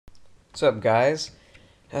What's up, guys?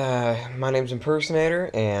 My name's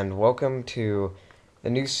Impersonator, and welcome to the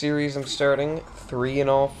new series I'm starting, 3 in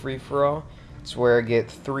all free-for-all. It's where I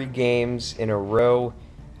get 3 games in a row,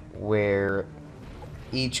 where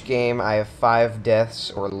each game I have 5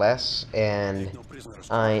 deaths or less, and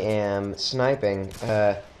I am sniping,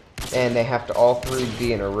 and they have to all 3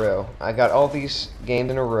 be in a row. I got all these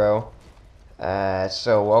games in a row,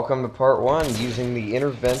 so welcome to part 1, using the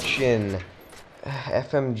intervention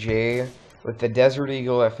FMJ with the Desert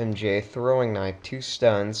Eagle FMJ, throwing knife, 2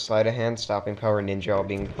 stuns, sleight of hand, stopping power, ninja, all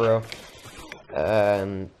being pro.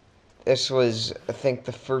 This was, I think,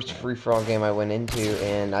 the first free-for-all game I went into,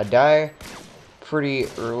 and I die pretty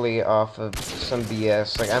early off of some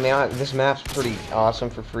BS. Like, I mean, this map's pretty awesome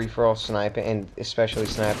for free-for-all sniping, and especially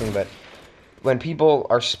sniping, but when people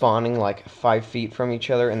are spawning like 5 feet from each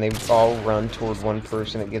other and they all run toward one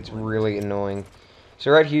person, it gets really annoying. So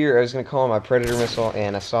right here, I was going to call him my Predator missile,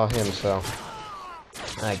 and I saw him, so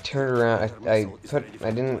I turned around, I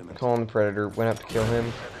didn't call him the Predator, went up to kill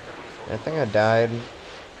him, and I think I died.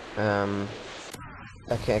 I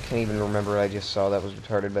can't even remember what I just saw. That was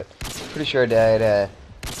retarded, but pretty sure I died.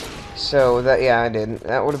 So that, yeah, I did.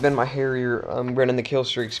 That would have been my Harrier. I'm running the kill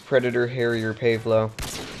streaks, Predator, Harrier, Pavlo.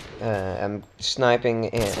 I'm sniping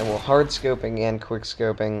and, well, hard scoping and quick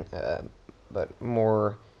scoping, but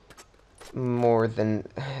more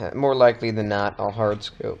likely than not, I'll hard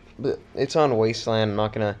scope. But it's on wasteland. I'm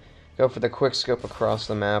not gonna go for the quick scope across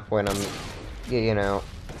the map when I'm, you know.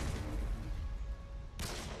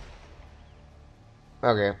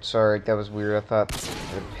 Okay, sorry, that was weird. I thought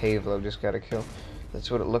the Pavlo just got a kill. That's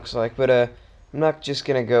what it looks like. But I'm not just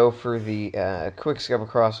gonna go for the quick scope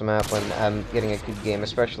across the map when I'm getting a good game,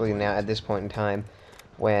 especially now at this point in time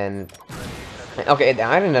when. Okay,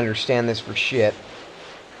 I didn't understand this for shit.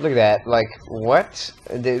 Look at that. Like, what?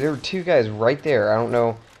 There were 2 guys right there. I don't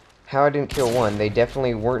know how I didn't kill one. They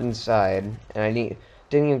definitely weren't inside. And I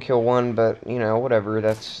didn't even kill one, but, you know, whatever.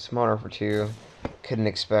 That's Modern for 2. Couldn't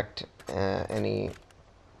expect any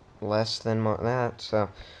less than that. So,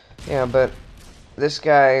 yeah, but this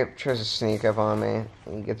guy tries to sneak up on me.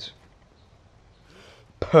 He gets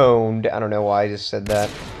pwned. I don't know why I just said that.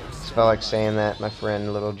 Just felt like saying that. My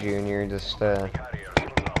friend, Little Junior, just, oh,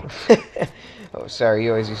 sorry,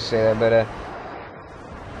 you always used to say that, but,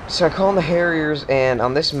 so I call them the Harriers, and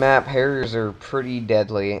on this map, Harriers are pretty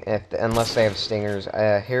deadly, unless they have stingers.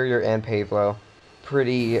 Harrier and Pavlo,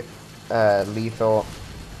 pretty, lethal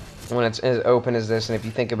when it's as open as this, and if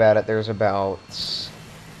you think about it, there's about,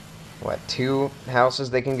 what, 2 houses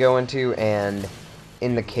they can go into, and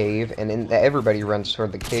in the cave, and everybody runs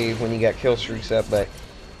toward the cave when you got kill streaks up, but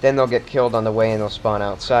then they'll get killed on the way, and they'll spawn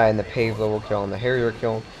outside, and the Pavlo will kill them, the Harrier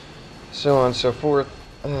kill them, so on and so forth.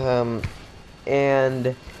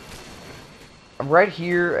 And right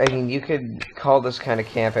here, I mean, you could call this kind of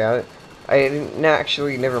camp out.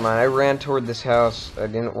 Actually, never mind. I ran toward this house. I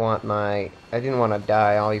didn't want to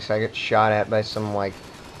die. Obviously, I get shot at by some, like,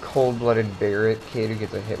 cold-blooded Barrett kid who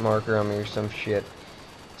gets a hit marker on me or some shit.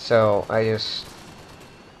 So, I just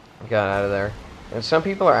got out of there. And some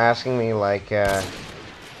people are asking me, like,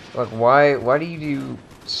 why do you do,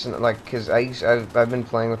 like, because I've been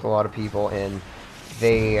playing with a lot of people, and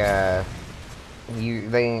we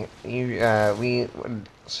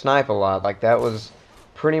snipe a lot. Like, that was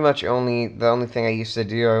pretty much the only thing I used to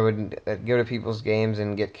do. I would go to people's games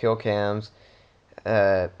and get kill cams,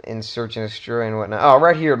 in search and destroy and whatnot. Oh,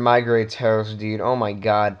 right here at Migrate's house, dude. Oh my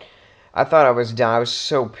god. I thought I was done. I was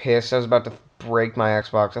so pissed. I was about to break my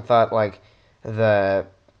Xbox. I thought, like, I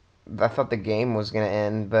thought the game was gonna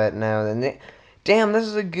end, but no. Damn, this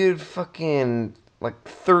is a good fucking, like,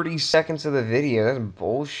 30 seconds of the video. That's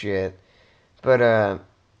bullshit. But, oh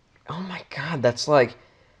my god, that's like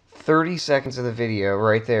 30 seconds of the video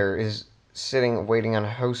right there is sitting waiting on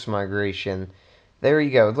host migration. There you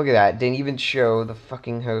go. Look at that. Didn't even show the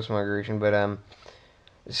fucking host migration, but,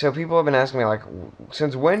 so people have been asking me, like,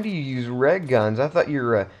 since when do you use red guns? I thought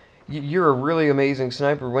you're a really amazing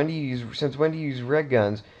sniper. Since when do you use red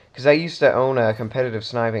guns? Because I used to own a competitive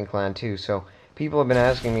sniping clan, too, so people have been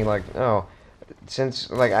asking me, like, oh, since,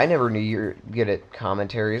 like, I never knew you were good at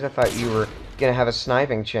commentaries. I thought you were gonna have a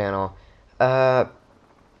sniping channel. No,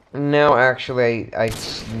 actually, I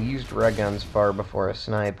used red guns far before I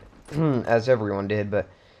sniped, as everyone did, but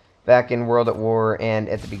back in World at War and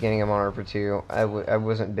at the beginning of Modern Warfare 2, I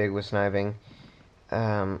wasn't big with sniping.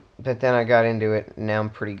 But then I got into it, and now I'm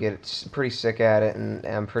pretty good, pretty sick at it, and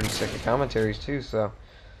I'm pretty sick of commentaries, too, so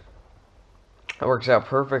it works out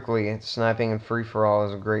perfectly. Sniping and free-for-all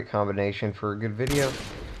is a great combination for a good video.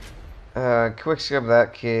 Quickscope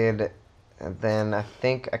that kid. And then I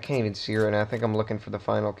think, I can't even see right now, I think I'm looking for the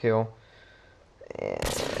final kill. And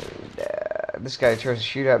this guy tries to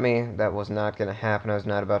shoot at me. That was not going to happen. I was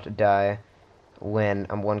not about to die when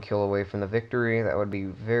I'm 1 kill away from the victory. That would be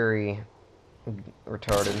very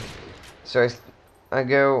retarded. So I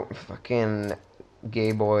go fucking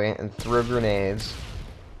gay boy and throw grenades.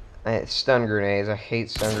 Stun grenades. I hate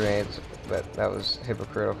stun grenades, but that was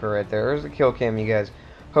hypocritical right there. There's the kill cam, you guys.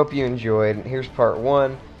 Hope you enjoyed. Here's part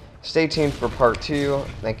 1. Stay tuned for part 2.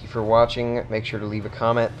 Thank you for watching. Make sure to leave a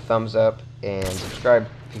comment, thumbs up, and subscribe.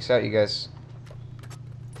 Peace out, you guys.